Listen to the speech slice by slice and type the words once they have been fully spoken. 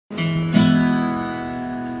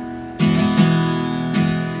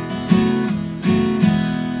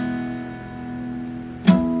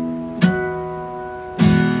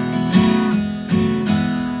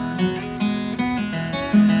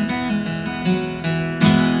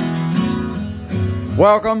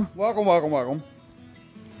Welcome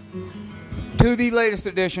to the latest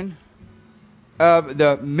edition of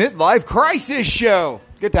the Midlife Crisis Show.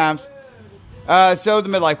 Good times. So the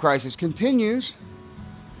Midlife Crisis continues,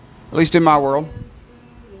 at least in my world.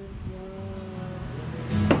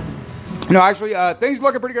 No, actually, things are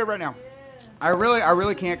looking pretty good right now. I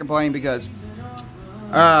really can't complain because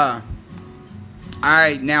I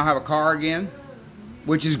now have a car again,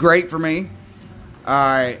 which is great for me.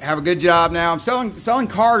 I have a good job now. I'm selling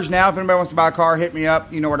cars now. If anybody wants to buy a car, hit me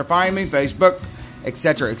up. You know where to find me, Facebook,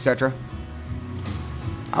 etc., etc.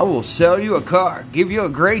 I will sell you a car. Give you a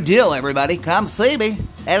great deal, everybody. Come see me.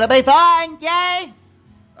 It'll be fun. Yay!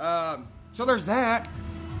 So there's that.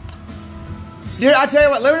 Dude, I tell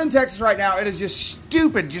you what, living in Texas right now, it is just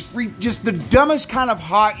stupid. Just the dumbest kind of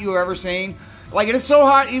hot you've ever seen. Like, it is so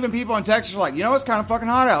hot, even people in Texas are like, you know, it's kind of fucking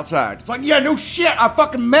hot outside. It's like, yeah, no shit, I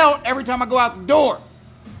fucking melt every time I go out the door.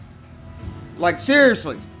 Like,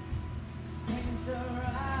 seriously.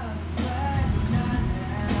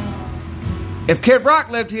 If Kid Rock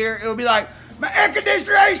lived here, it would be like, my air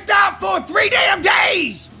conditioner ain't stopped for 3 damn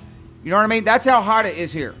days. You know what I mean? That's how hot it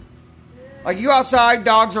is here. Like, you outside,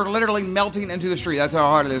 dogs are literally melting into the street. That's how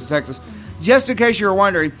hot it is in Texas. Just in case you were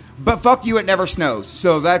wondering, but fuck you, it never snows.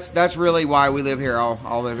 So that's really why we live here.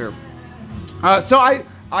 I'll live here. So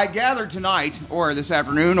I gathered tonight, or this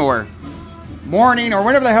afternoon, or morning, or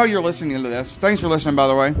whenever the hell you're listening to this. Thanks for listening, by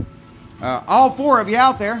the way. All 4 of you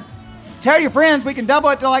out there. Tell your friends we can double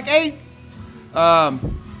it to like 8.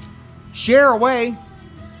 Share away.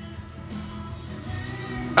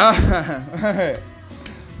 Trying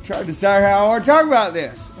to decide how I want to talk about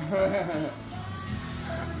this.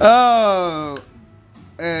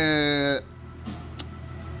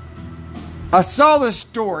 I saw this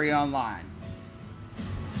story online.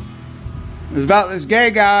 It was about this gay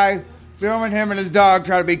guy filming him and his dog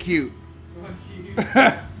trying to be cute. Fuck you.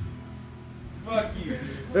 Fuck you.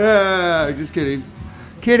 Just kidding.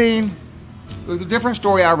 Kidding. It was a different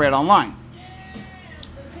story I read online.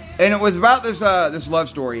 And it was about this love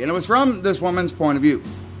story. And it was from this woman's point of view.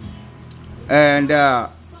 And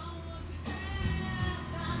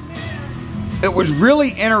it was really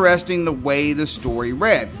interesting the way the story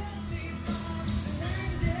read.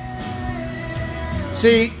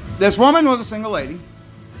 See, this woman was a single lady.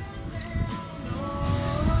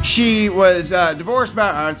 She was divorced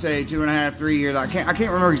about, I'd say, 2.5, 3 years. I can't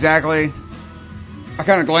remember exactly. I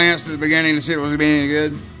kind of glanced at the beginning to see if it was going to be any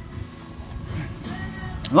good.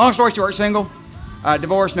 Long story short, single,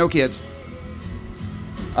 divorced, no kids.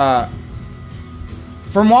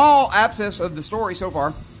 From all aspects of the story so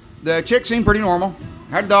far, the chick seemed pretty normal.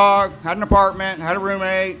 Had a dog, had an apartment, had a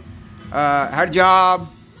roommate, had a job.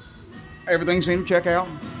 Everything seemed to check out.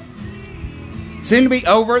 Seemed to be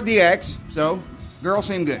over the ex, so girl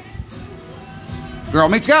seemed good. Girl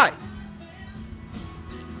meets guy.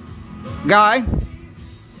 Guy,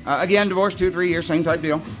 again, divorced 2-3 years, same type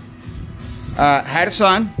deal. Had a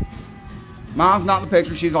son. Mom's not in the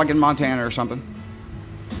picture. She's like in Montana or something.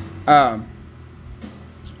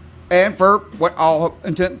 And for what all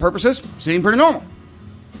intent and purposes, seemed pretty normal.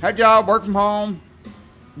 Had a job, worked from home,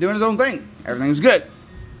 doing his own thing. Everything was good.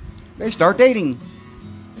 They start dating.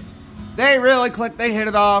 They really click, they hit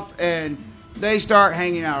it off, and they start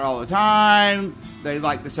hanging out all the time. They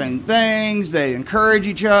like the same things. They encourage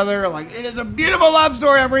each other. Like, it is a beautiful love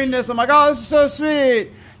story. I'm reading this. I'm like, oh, this is so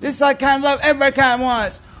sweet. This is like kind of love everybody kind of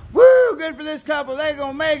wants. Woo, good for this couple. They're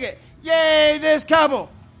going to make it. Yay, this couple.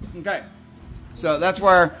 Okay. So that's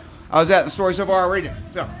where I was at in the story so far. I'll read it.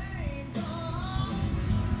 So,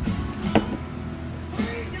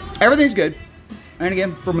 everything's good. And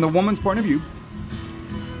again, from the woman's point of view,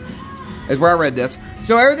 is where I read this.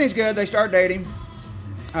 So everything's good. They start dating.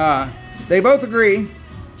 They both agree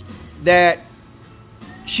that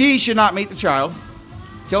she should not meet the child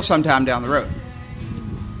till sometime down the road.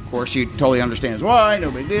 Of course, she totally understands why. No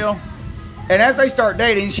big deal. And as they start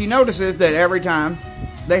dating, she notices that every time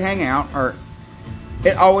they hang out, or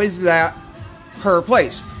it always is at her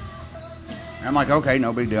place. And I'm like, okay,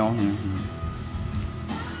 no big deal.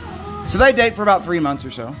 So they date for about 3 months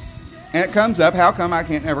or so. And it comes up, how come I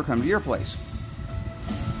can't ever come to your place?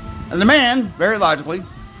 And the man, very logically,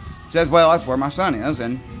 says, well, that's where my son is.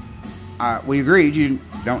 And we agreed you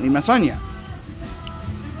don't need my son yet.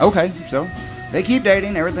 Okay, so they keep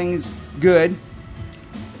dating. Everything's good.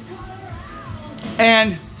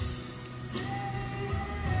 And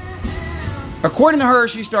according to her,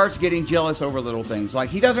 she starts getting jealous over little things. Like,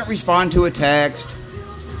 he doesn't respond to a text.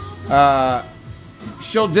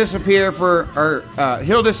 She'll disappear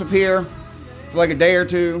he'll disappear for like a day or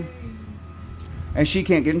two. And she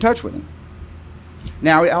can't get in touch with him.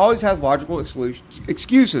 Now, he always has logical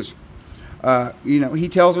excuses. He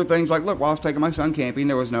tells her things like, look, while I was taking my son camping,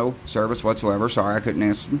 there was no service whatsoever. Sorry, I couldn't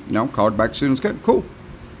answer. Called back as soon as I could. Cool.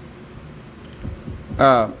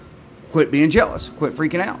 Quit being jealous. Quit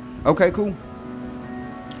freaking out. Okay, cool.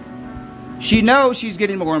 She knows she's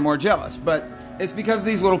getting more and more jealous, but it's because of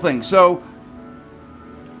these little things. So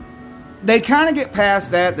they kind of get past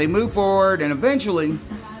that. They move forward, and eventually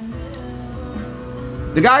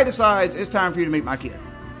the guy decides it's time for you to meet my kid.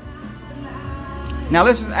 Now,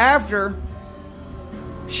 this is after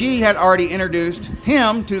she had already introduced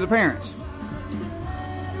him to the parents.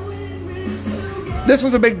 This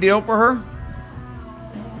was a big deal for her.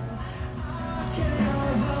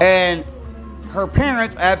 And her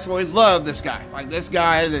parents absolutely love this guy. Like, this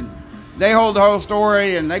guy, and they hold the whole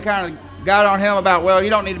story, and they kind of got on him about, well, you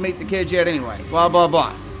don't need to meet the kids yet anyway. Blah, blah,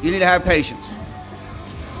 blah. You need to have patience.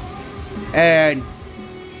 And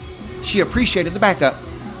she appreciated the backup.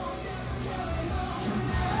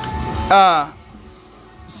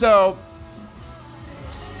 So,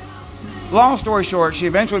 long story short, she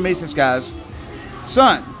eventually meets this guy's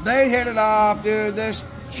son. They hit it off, dude. This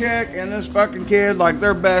chick and this fucking kid, like,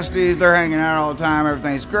 they're besties. They're hanging out all the time.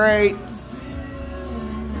 Everything's great.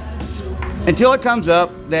 Until it comes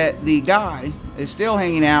up that the guy is still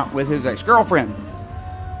hanging out with his ex-girlfriend.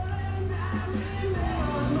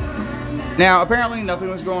 Now, apparently nothing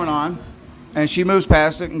was going on, and she moves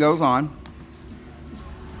past it and goes on.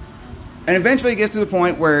 And eventually it gets to the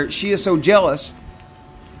point where she is so jealous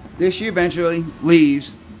that she eventually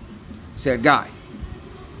leaves said guy.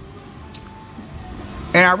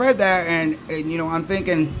 And I read that, and I'm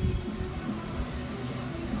thinking,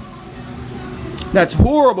 that's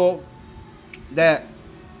horrible that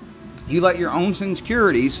you let your own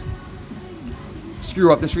insecurities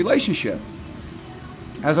screw up this relationship.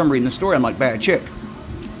 As I'm reading the story, I'm like, bad chick.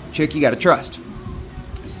 Chick, you got to trust.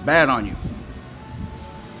 This is bad on you.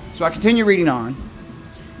 So I continue reading on.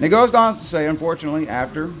 And it goes on to say, unfortunately,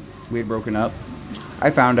 after we had broken up,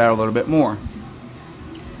 I found out a little bit more.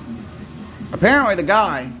 Apparently, the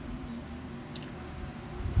guy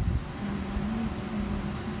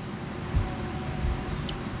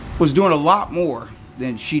was doing a lot more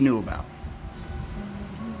than she knew about.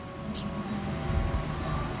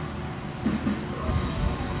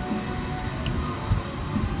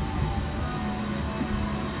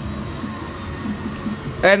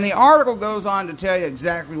 And the article goes on to tell you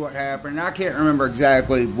exactly what happened. And I can't remember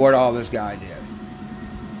exactly what all this guy did.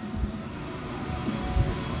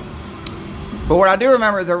 But what I do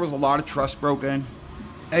remember is there was a lot of trust broken.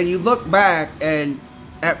 And you look back, and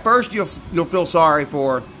at first you'll feel sorry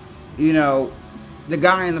for, the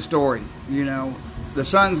guy in the story. The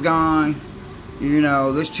son's gone.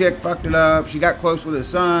 This chick fucked it up. She got close with his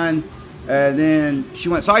son. And then she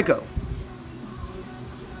went psycho.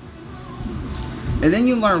 And then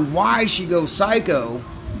you learn why she goes psycho.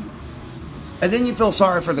 And then you feel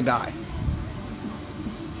sorry for the guy.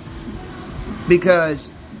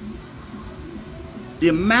 Because the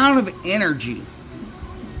amount of energy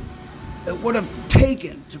it would have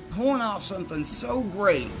taken to pulling off something so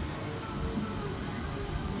great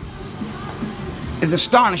is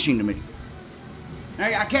astonishing to me.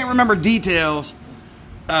 I can't remember details,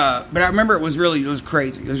 but I remember it was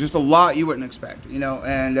crazy. It was just a lot you wouldn't expect,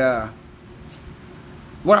 and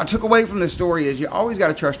what I took away from this story is you always got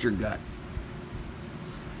to trust your gut.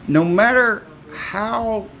 No matter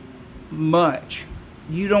how much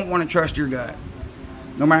you don't want to trust your gut,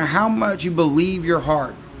 no matter how much you believe your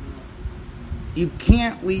heart, you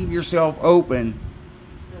can't leave yourself open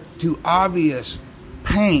to obvious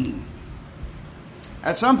pain.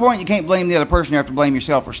 At some point, you can't blame the other person. You have to blame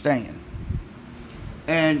yourself for staying.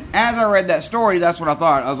 And as I read that story, that's what I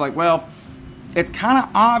thought. I was like, well, it's kind of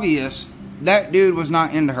obvious that dude was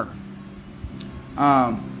not into her.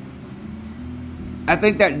 I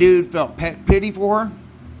think that dude felt pity for her.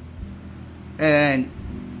 And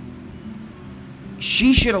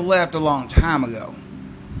she should have left a long time ago.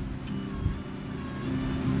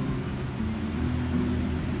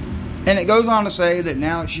 And it goes on to say that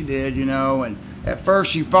now that she did, and at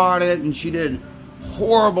first she fought it and she did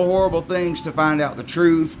horrible, horrible things to find out the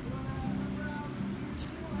truth.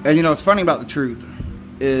 And what's funny about the truth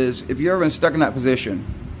is if you've ever been stuck in that position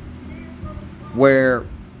where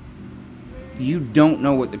you don't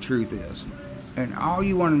know what the truth is and all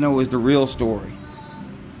you want to know is the real story.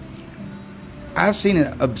 I've seen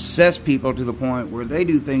it obsess people to the point where they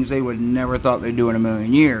do things they would never thought they'd do in a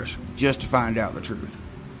million years just to find out the truth.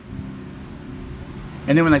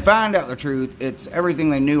 And then when they find out the truth, it's everything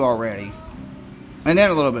they knew already. And then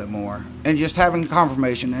a little bit more. And just having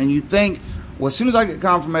confirmation. And you think, Well, as soon as I get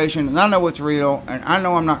confirmation and I know it's real and I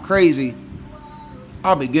know I'm not crazy,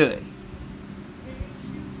 I'll be good.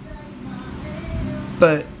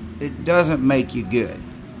 But it doesn't make you good.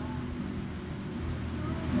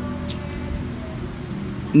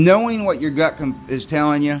 Knowing what your gut is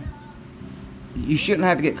telling you, you shouldn't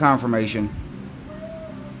have to get confirmation.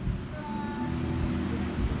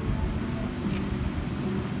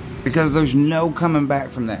 Because there's no coming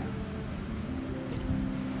back from that.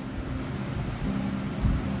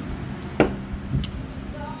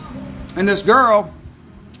 And this girl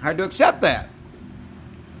had to accept that.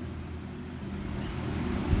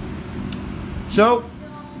 So,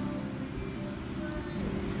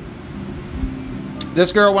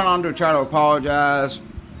 this girl went on to try to apologize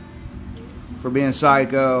for being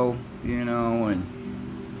psycho, you know,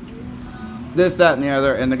 and this, that, and the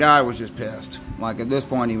other. And the guy was just pissed. Like, at this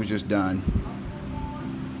point, he was just done.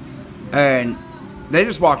 And they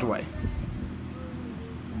just walked away.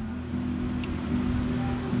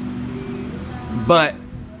 But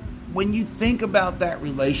when you think about that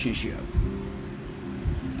relationship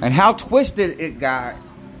and how twisted it got,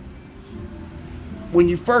 when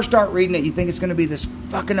you first start reading it, you think it's going to be this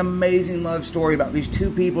fucking amazing love story about these two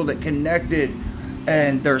people that connected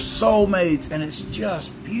and they're soulmates, and it's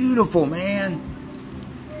just beautiful, man.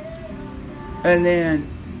 And then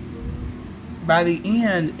by the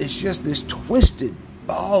end, it's just this twisted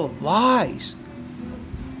ball of lies.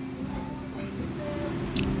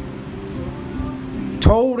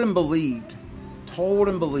 Told and believed. Told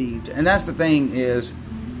and believed. And that's the thing is,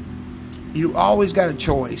 you always got a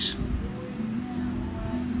choice.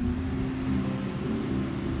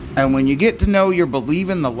 And when you get to know you're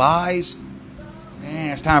believing the lies, man,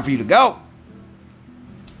 it's time for you to go.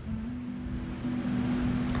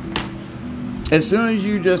 As soon as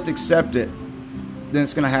you just accept it, then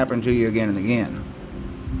it's going to happen to you again and again.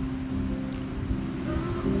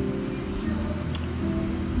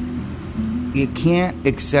 You can't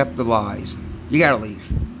accept the lies. You got to leave.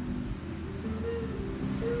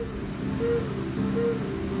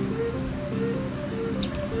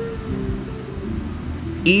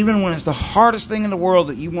 Even when it's the hardest thing in the world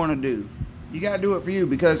that you want to do, you got to do it for you.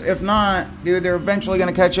 Because if not, dude, they're eventually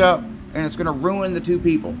going to catch up, and it's going to ruin the two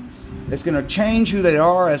people. It's going to change who they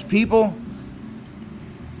are as people,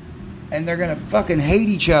 and they're going to fucking hate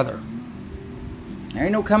each other. There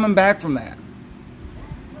ain't no coming back from that.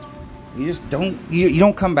 You just don't, you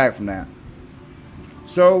don't come back from that.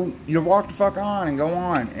 So you walk the fuck on and go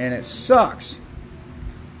on, and it sucks.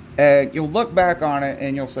 And you'll look back on it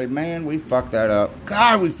and you'll say, man, we fucked that up.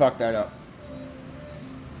 God, we fucked that up.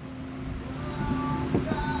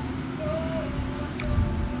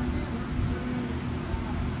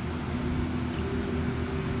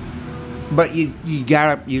 But you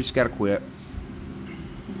just gotta quit.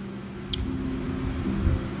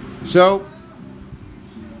 So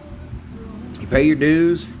you pay your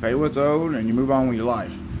dues, pay what's owed, and you move on with your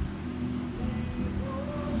life.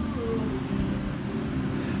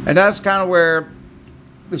 And that's kind of where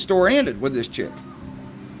the story ended with this chick.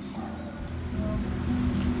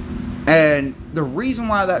 And the reason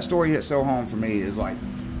why that story hit so home for me is, like,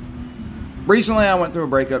 recently I went through a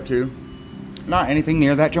breakup too. Not anything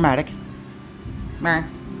near that dramatic. Man.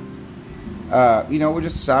 You know, we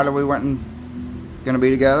just decided we weren't going to be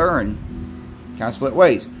together and kind of split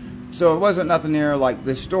ways. So it wasn't nothing near like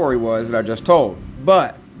this story was that I just told.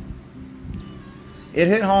 But it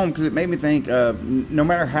hit home because it made me think of, no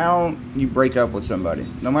matter how you break up with somebody,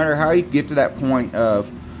 no matter how you get to that point of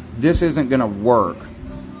this isn't going to work,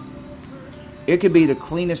 it could be the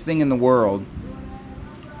cleanest thing in the world,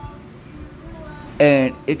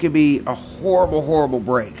 and it could be a horrible, horrible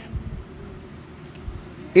break.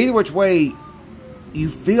 Either which way, you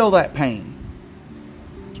feel that pain.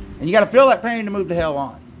 And you got to feel that pain to move the hell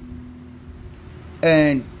on.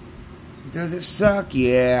 And does it suck?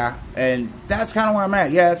 Yeah. And that's kind of where I'm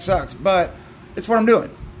at. Yeah, it sucks. But it's what I'm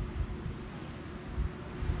doing.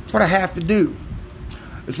 It's what I have to do.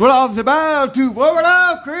 It's what I was about to. What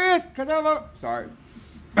up, Chris? Sorry.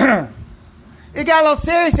 It got a little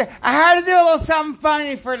serious. I had to do a little something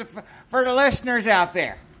funny for the listeners out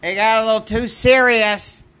there. It got a little too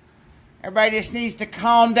serious. Everybody just needs to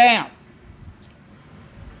calm down.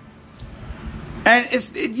 And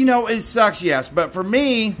it sucks, yes. But for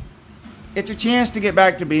me, it's a chance to get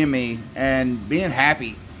back to being me and being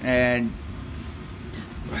happy. And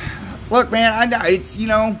look, man,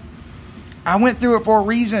 I went through it for a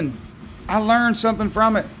reason. I learned something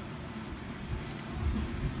from it.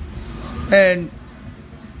 And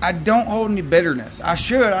I don't hold any bitterness. I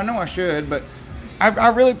know I should, but I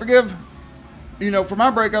really forgive, for my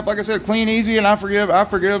breakup, like I said, clean, easy, and I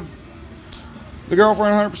forgive the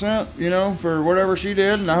girlfriend 100%, you know, for whatever she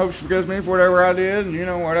did, and I hope she forgives me for whatever I did, and, you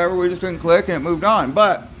know, whatever, we just didn't click, and it moved on.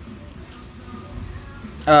 But,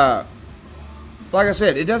 like I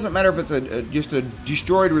said, it doesn't matter if it's just a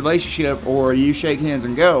destroyed relationship or you shake hands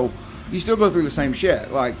and go. You still go through the same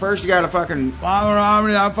shit. Like, first you gotta fucking,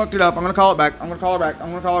 I fucked it up, I'm gonna call it back, I'm gonna call her back, I'm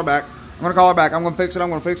gonna call her back, I'm gonna call her back, I'm gonna fix it, I'm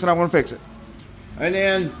gonna fix it, I'm gonna fix it. And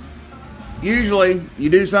then, usually, you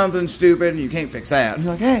do something stupid and you can't fix that.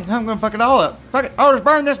 You're like, hey, I'm gonna fuck it all up. Fuck it, I'll just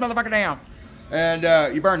burn this motherfucker down.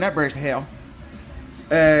 And you burn that bridge to hell.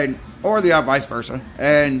 And, or the vice versa.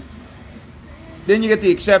 And then you get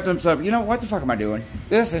the acceptance of, you know, what the fuck am I doing?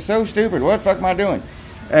 This is so stupid, what the fuck am I doing?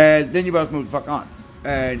 And then you both move the fuck on.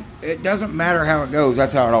 And it doesn't matter how it goes,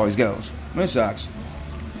 that's how it always goes. It sucks.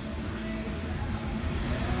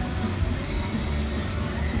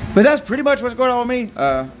 But that's pretty much what's going on with me.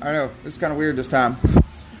 I know, it's kind of weird this time.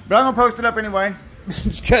 But I'm going to post it up anyway.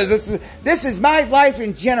 Because this is my life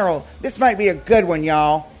in general. This might be a good one,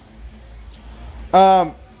 y'all.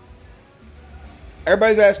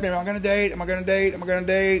 Everybody's asking me, am I going to date? Am I going to date? Am I going to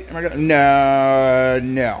date? Am I going to...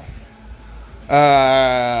 No.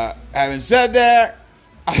 Having said that,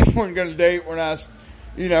 I wasn't going to date when I,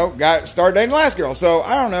 you know, started dating the last girl. So,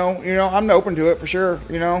 I don't know. You know, I'm open to it for sure,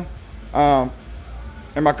 you know.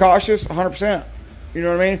 Am I cautious? 100%. You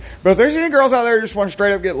know what I mean? But if there's any girls out there who just want to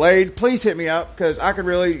straight up get laid, please hit me up, because I could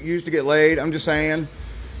really use to get laid. I'm just saying.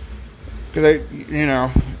 Because, you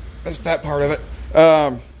know, that's that part of it.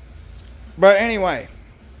 But anyway.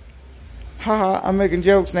 Haha, I'm making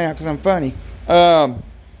jokes now because I'm funny.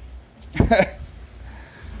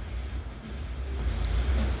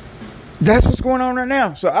 That's what's going on right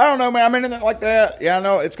now. So, I don't know, man. I'm into it like that. Yeah, I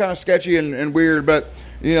know it's kind of sketchy and weird, but...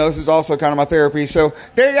 You know, this is also kind of my therapy. So,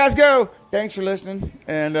 there you guys go. Thanks for listening.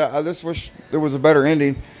 And I just wish there was a better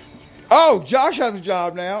ending. Oh, Josh has a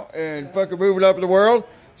job now. And fucking moving up in the world.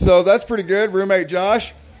 So, that's pretty good. Roommate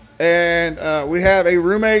Josh. And we have a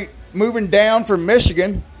roommate moving down from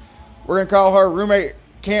Michigan. We're going to call her Roommate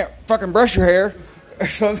Can't Fucking Brush Your Hair.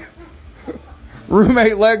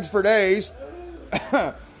 Roommate Legs for Days.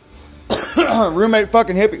 Roommate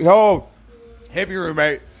fucking hippie. Oh, hippie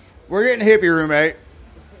roommate. We're getting a hippie roommate.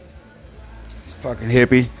 Fucking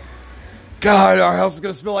hippie. God, our house is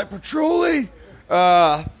going to smell like patchouli.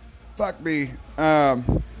 Fuck me.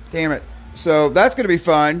 Damn it. So, that's going to be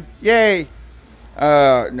fun. Yay.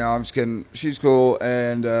 No, I'm just kidding. She's cool,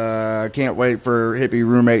 and I can't wait for hippie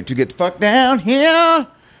roommate to get the fuck down here.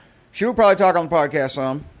 She'll probably talk on the podcast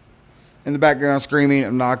some. In the background, screaming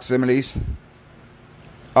obnoxious.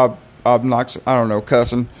 I don't know,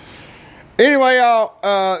 cussing. Anyway,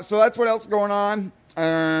 y'all, so that's what else is going on.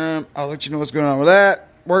 I'll let you know what's going on with that.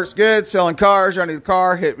 Works good, selling cars. Y'all need a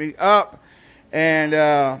car, hit me up.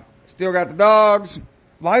 And still got the dogs.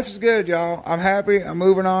 Life is good, y'all. I'm happy. I'm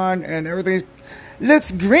moving on, and everything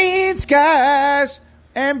looks green skies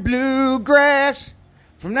and blue grass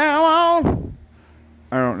from now on.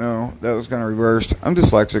 I don't know. That was kind of reversed. I'm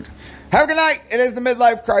dyslexic. Have a good night. It is the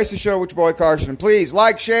Midlife Crisis Show with your boy Carson. Please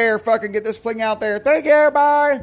like, share, fucking get this thing out there. Take care. Bye.